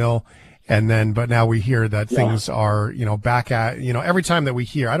steel mill. But now we hear that things are, back at, every time that we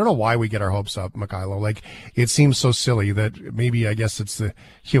hear, I don't know why we get our hopes up, Mykhailo. Like, it seems so silly that maybe, I guess it's the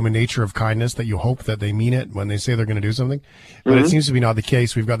human nature of kindness that you hope that they mean it when they say they're going to do something. But it seems to be not the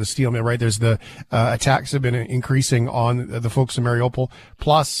case. We've got the steel mill, right? There's the attacks have been increasing on the folks in Mariupol,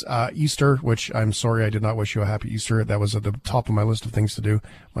 plus Easter, which I'm sorry, I did not wish you a happy Easter. That was at the top of my list of things to do.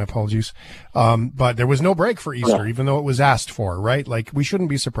 My apologies. But there was no break for Easter, even though it was asked for, right? Like, we shouldn't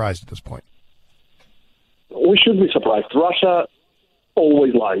be surprised at this point. We should be surprised. Russia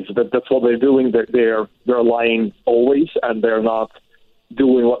always lies. That's what they're doing. They're lying always, and they're not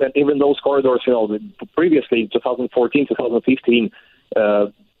doing what. And even those corridors, previously, 2014, 2015,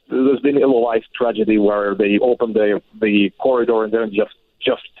 there's been ill-advised tragedy where they opened the corridor and then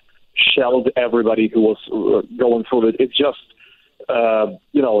just shelled everybody who was going through it. It's just,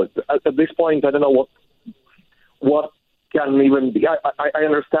 at this point, I don't know what can even be. I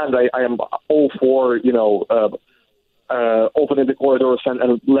understand. I am all for opening the corridors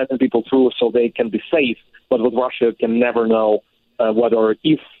and letting people through so they can be safe. But with Russia, can never know whether,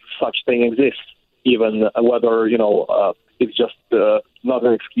 if such thing exists, even whether it's just not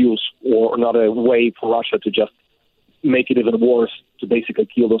an excuse or not a way for Russia to just make it even worse, to basically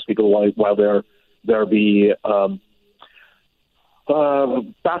kill those people while they're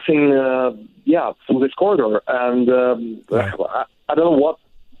passing through this corridor. And I don't know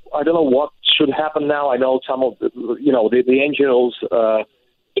what should happen now. I know some of the NGOs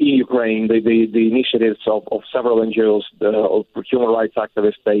in Ukraine, the initiatives of several NGOs, of human rights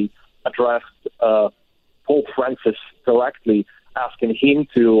activists, they addressed Pope Francis directly, asking him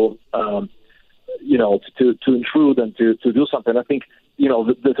to intrude and to do something. I think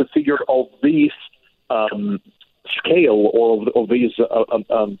the figure of this scale or of these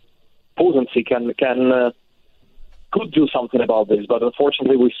potency could do something about this, but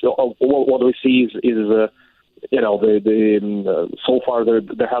unfortunately, what we see is so far there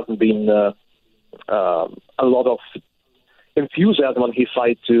hasn't been a lot of enthusiasm on his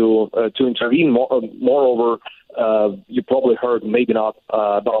side to intervene. Moreover, you probably heard, maybe not,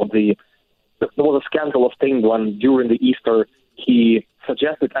 about there was a scandalous thing when during the Easter he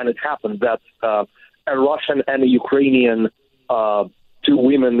suggested, and it happened, that a Russian and a Ukrainian two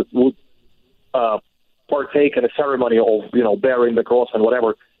women would partake in a ceremony of, bearing the cross and whatever,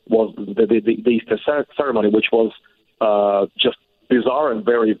 was the Easter ceremony, which was just bizarre and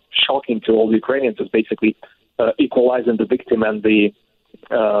very shocking to all the Ukrainians. Is basically equalizing the victim and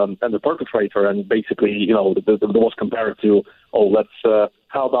the perpetrator, and basically, the was compared to,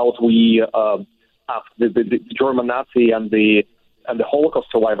 how about we ask the German Nazi and the Holocaust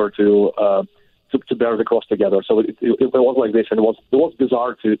survivor to bear the cross together. So it was like this, and it was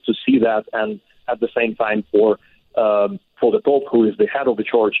bizarre to see that, and at the same time for the Pope, who is the head of the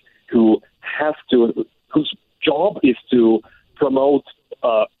church, whose job is to promote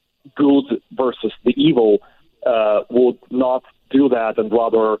good versus the evil, would not do that and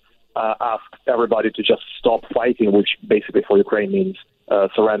rather ask everybody to just stop fighting, which basically for Ukraine means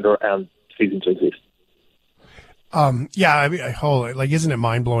surrender and ceasing to exist. Yeah, I mean, isn't it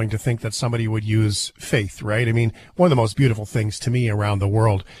mind blowing to think that somebody would use faith, right? I mean, one of the most beautiful things to me around the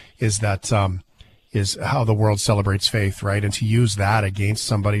world is that, is how the world celebrates faith, right? And to use that against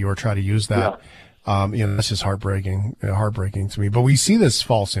somebody or try to use that, that's just heartbreaking to me. But we see this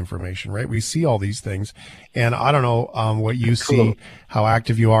false information, right? We see all these things, and I don't know, what you see, how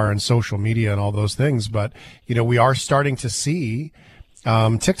active you are on social media and all those things, but, we are starting to see,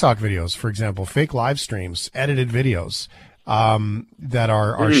 TikTok videos, for example, fake live streams, edited videos, that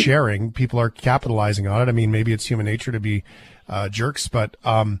are sharing. People are capitalizing on it. I mean, maybe it's human nature to be, jerks, but,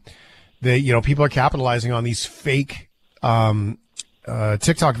 people are capitalizing on these fake,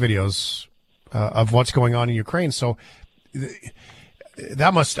 TikTok videos, of what's going on in Ukraine. So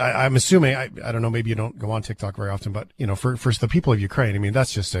that I'm assuming, I don't know, maybe you don't go on TikTok very often, but, for the people of Ukraine, I mean,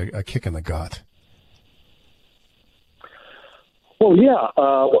 that's just a kick in the gut. Well, yeah.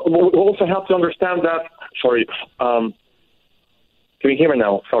 We also have to understand that. Sorry. Can you hear me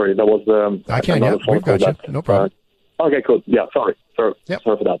now? Sorry, that was I can. Yeah, we've got you. No problem. Okay, cool. Yeah, sorry. Yep.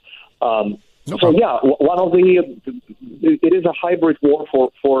 Sorry for that. No problem. Yeah, it is a hybrid war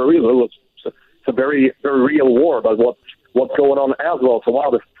for a reason. It's a very, very real war, but what's going on as well. So one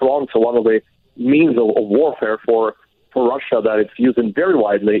of the fronts, one of the means of warfare for Russia that it's using very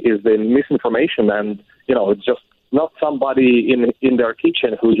widely is the misinformation, and it's just not somebody in their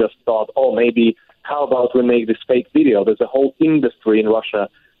kitchen who just thought, maybe how about we make this fake video. There's a whole industry in Russia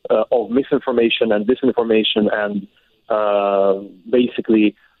of misinformation and disinformation, and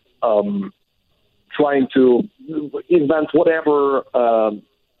basically trying to invent whatever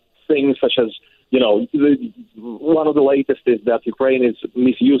things, such as, one of the latest is that Ukraine is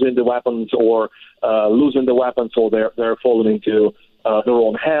misusing the weapons or losing the weapons, or they're falling into their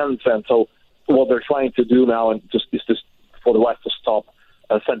own hands. And so what they're trying to do now is just for the West to stop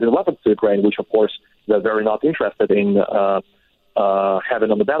sending weapons to Ukraine, which, of course, they're very not interested in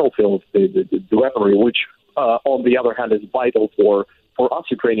having on the battlefield, the weaponry, which, on the other hand, is vital for us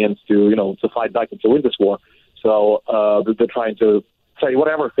Ukrainians to fight back and to win this war. So they're trying to say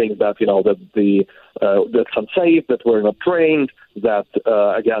whatever things that that's unsafe, that we're not trained, that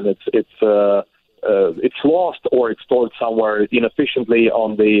again it's lost or it's stored somewhere inefficiently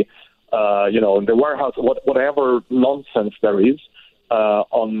on the in the warehouse, whatever nonsense there is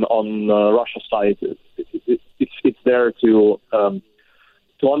on Russia's side. It's there to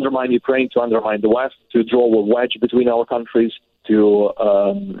undermine Ukraine, to undermine the West, to draw a wedge between our countries, to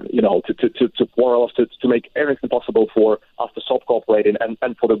make everything possible for us to stop cooperating,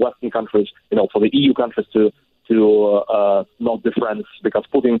 and for the Western countries, for the EU countries to not be friends, because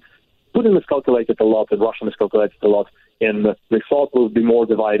Putin miscalculated a lot, and Russia miscalculated a lot, and they thought we'll be more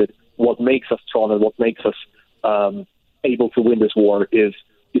divided. What makes us strong and what makes us able to win this war is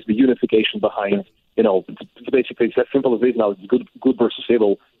the unification behind. Basically, it's as simple as this now. It's good versus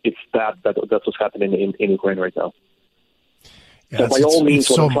evil. It's that's what's happening in Ukraine right now. Yeah, so by all means,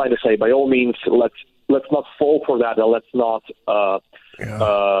 I'm trying to say, by all means, let's not fall for that, and let's not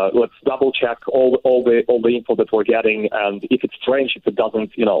let's double check all the info that we're getting, and if it's strange, if it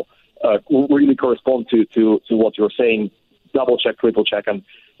doesn't really correspond to what you're saying, double check, triple check, and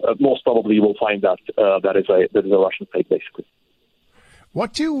most probably you will find that that is a Russian fake, basically.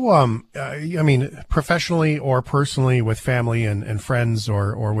 What do, professionally or personally with family and friends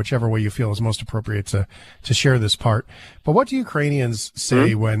or whichever way you feel is most appropriate to share this part, but what do Ukrainians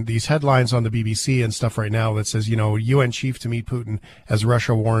say when these headlines on the BBC and stuff right now that says, UN chief to meet Putin as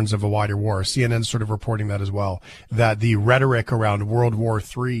Russia warns of a wider war? CNN's sort of reporting that as well, that the rhetoric around World War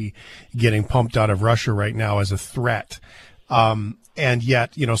III getting pumped out of Russia right now as a threat. And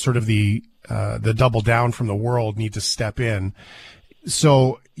yet, sort of the double down from the world need to step in.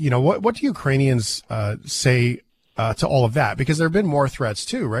 So, what do Ukrainians say to all of that? Because there have been more threats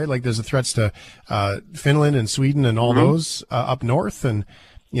too, right? Like there's the threats to Finland and Sweden and all those up north, and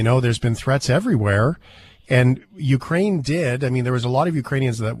There's been threats everywhere. And Ukraine did. I mean, there was a lot of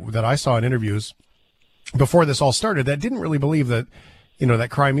Ukrainians that I saw in interviews before this all started that didn't really believe that, that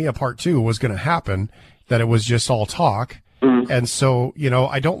Crimea Part 2 was going to happen, that it was just all talk. And so,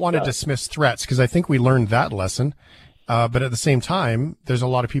 I don't want to dismiss threats because I think we learned that lesson. But at the same time, there's a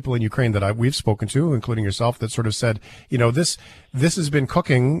lot of people in Ukraine that we've spoken to, including yourself, that sort of said, this has been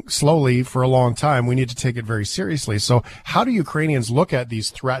cooking slowly for a long time. We need to take it very seriously. So how do Ukrainians look at these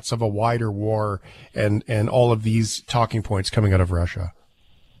threats of a wider war and all of these talking points coming out of Russia?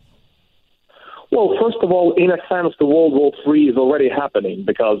 Well, first of all, in a sense, the World War III is already happening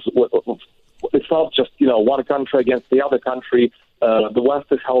because it's not just, one country against the other country. The West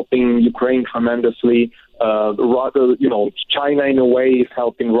is helping Ukraine tremendously. China in a way is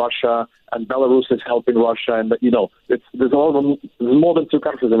helping Russia, and Belarus is helping Russia. And, there's more than two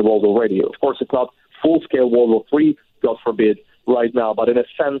countries in the world already. Of course, it's not full-scale World War III, God forbid, right now. But in a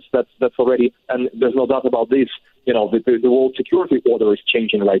sense, that's already, and there's no doubt about this, the world security order is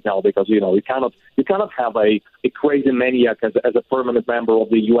changing right now because, you cannot have a crazy maniac as a permanent member of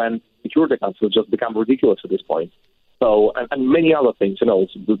the UN Security Council. It's just become ridiculous at this point. So, and many other things,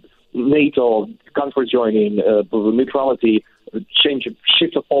 NATO, countries joining, neutrality,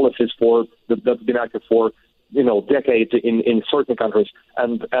 shift of policies that's been active for, decades in certain countries.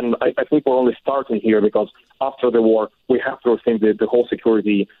 And I think we're only starting here because after the war, we have to rethink the whole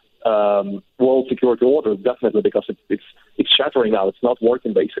security, world security order, definitely, because it's shattering now. It's not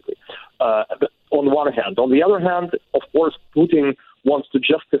working, basically, on one hand. On the other hand, of course, Putin wants to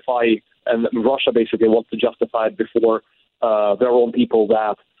justify, and Russia basically wants to justify it before their own people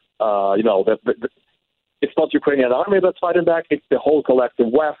that, that it's not Ukrainian army that's fighting back, it's the whole collective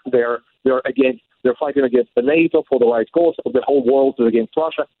West. They're fighting against the NATO for the right cause. The whole world is against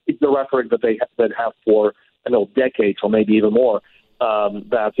Russia. It's the rhetoric that they have for decades or maybe even more.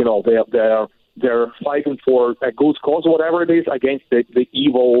 That they're fighting for a good cause, whatever it is, against the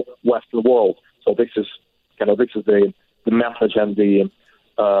evil Western world. So this is the message and the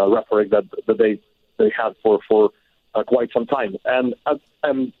rhetoric that they had for quite some time. And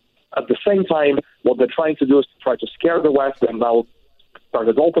at the same time, what they're trying to do is to try to scare the West, and now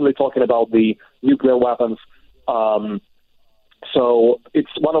started openly talking about the nuclear weapons. So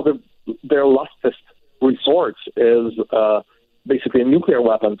it's one of their lastest resorts is basically nuclear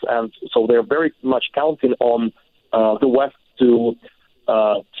weapons, and so they're very much counting on the West to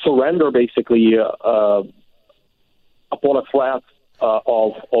surrender basically upon a threat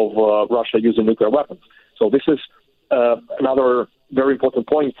of Russia using nuclear weapons. So this is another very important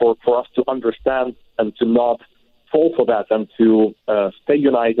point for us to understand and to not fall for that, and to stay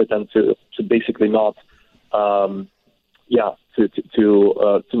united, and to basically not to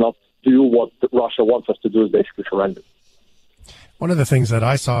not do what Russia wants us to do, is basically surrender. One of the things that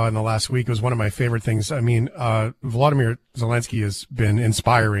I saw in the last week was one of my favorite things. I mean, Volodymyr Zelensky has been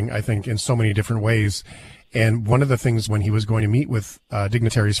inspiring, I think, in so many different ways. And one of the things when he was going to meet with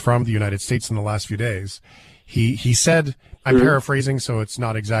dignitaries from the United States in the last few days, he said, I'm paraphrasing, so it's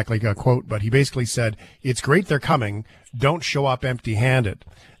not exactly a quote, but he basically said, it's great they're coming. Don't show up empty-handed.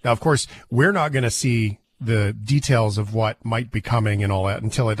 Now, of course, we're not going to see the details of what might be coming and all that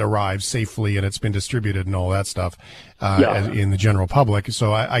until it arrives safely and it's been distributed and all that stuff in the general public.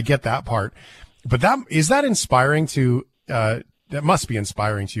 So I get that part. But is that inspiring to that must be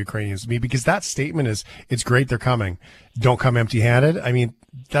inspiring to Ukrainians, because that statement is, it's great they're coming. Don't come empty-handed. I mean,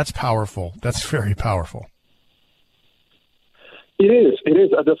 that's powerful. That's very powerful. It is.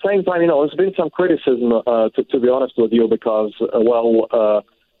 At the same time, there's been some criticism, to be honest with you, because,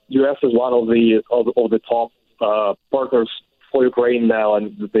 U.S. is one of the top partners for Ukraine now,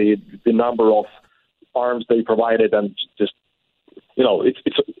 and the number of arms they provided, and just,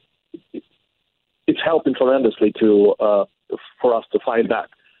 it's helping tremendously for us to fight back.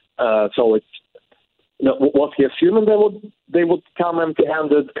 So it's, was he assuming they would come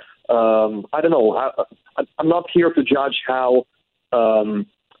empty-handed? I don't know. I'm not here to judge how. How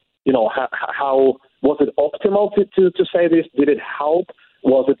was it optimal to say this? Did it help?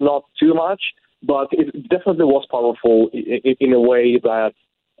 Was it not too much? But it definitely was powerful in a way that,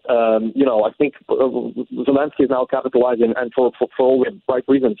 I think Zelensky is now capitalizing, and for all the right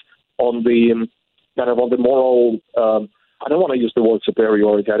reasons, on the on the moral. I don't want to use the word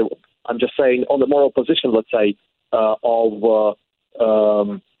superiority. I'm just saying on the moral position, let's say, of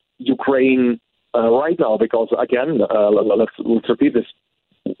Ukraine right now, because again, let's repeat this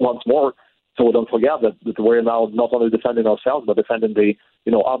once more, so we don't forget that we're now not only defending ourselves, but defending the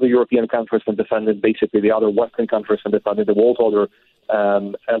other European countries, and defending basically the other Western countries, and defending the world order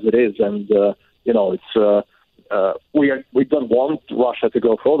as it is. And it's we don't want Russia to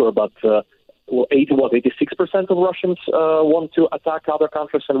go further, but 86% of Russians want to attack other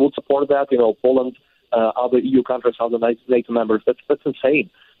countries and would support that. Poland, other EU countries, other NATO members. That's insane.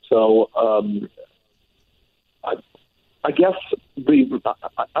 So I guess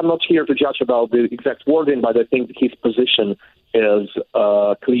I'm not here to judge about the exact wording, but I think his position is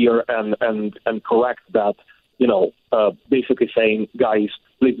clear and correct. That basically saying, guys,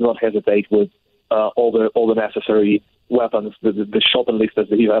 please do not hesitate with all the necessary weapons, the shopping list, as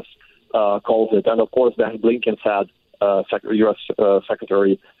the U.S. Calls it. And of course, then Blinken said, U.S.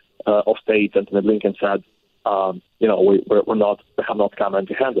 Secretary of State Antony Blinken said, we have not come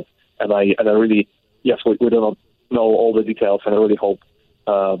empty-handed. And I really, yes, we do not know all the details, and I really hope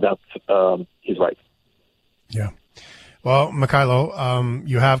that he's right. Yeah. Well, Mykhailo,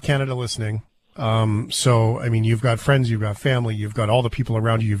 you have Canada listening. So, I mean, you've got friends, you've got family, you've got all the people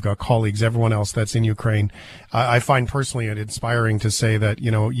around you, you've got colleagues, everyone else that's in Ukraine. I find personally it inspiring to say that,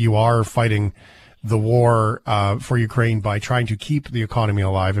 you are fighting the war for Ukraine by trying to keep the economy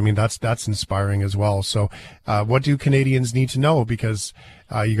alive. I mean, that's inspiring as well. So what do Canadians need to know? Because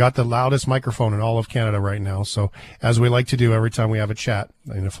you got the loudest microphone in all of Canada right now. So as we like to do every time we have a chat,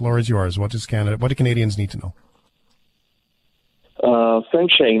 and the floor is yours. What do Canadians need to know?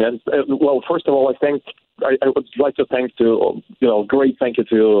 Thanks, Shane. And well, first of all, I would like to great thank you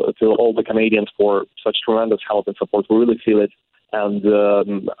to all the Canadians for such tremendous help and support. We really feel it. And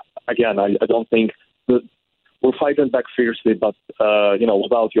again, I don't think that we're fighting back fiercely, but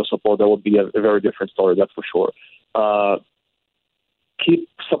without your support, that would be a very different story. That's for sure. Keep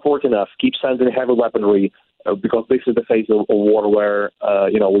supporting us. Keep sending heavy weaponry because this is the phase of a war where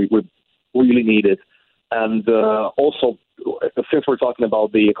we really need it. And also, since we're talking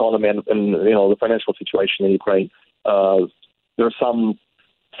about the economy and the financial situation in Ukraine, there's some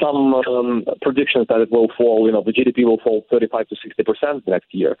predictions that it will fall. The GDP will fall 35 to 60%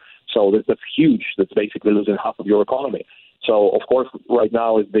 next year. So that's huge. That's basically losing half of your economy. So of course, right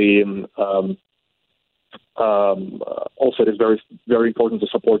now is the also it is very, very important to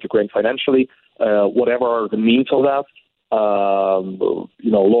support Ukraine financially, whatever are the means of that.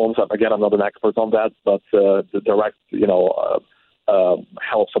 Loans. Again, I'm not an expert on that, but the direct,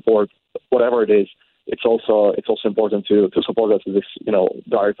 help, support, whatever it is, it's also important to support us in this,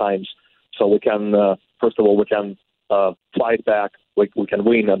 dire times. So we can, first of all, we can fight back, we can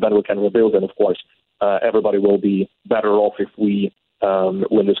win, and then we can rebuild. And of course, everybody will be better off if we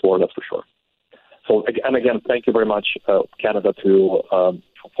win this war. That's for sure. So, and again, thank you very much, Canada,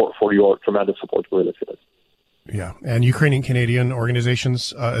 for your tremendous support. We really feel it. Yeah, and Ukrainian Canadian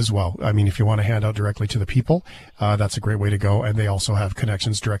organizations as well. I mean, if you want to hand out directly to the people, that's a great way to go. And they also have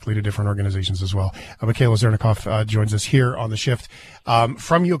connections directly to different organizations as well. Mykhailo Zhernakov joins us here on The Shift.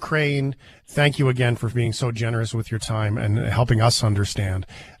 From Ukraine, thank you again for being so generous with your time and helping us understand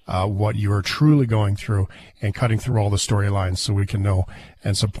what you are truly going through and cutting through all the storylines so we can know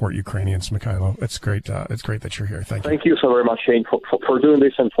and support Ukrainians. Mykhailo, it's great that you're here. Thank you. Thank you so very much, Shane, for doing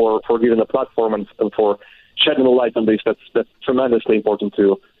this and for giving a platform and for shedding a light on this. That's tremendously important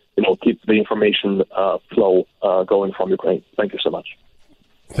to keep the information flow going from Ukraine. Thank you so much.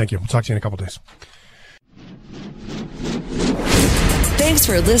 Thank you. We'll talk to you in a couple of days. Thanks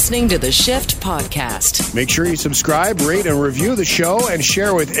for listening to the Shift Podcast. Make sure you subscribe, rate, and review the show and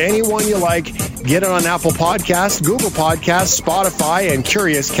share with anyone you like. Get it on Apple Podcasts, Google Podcasts, Spotify, and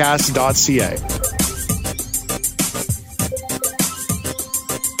CuriousCast.ca.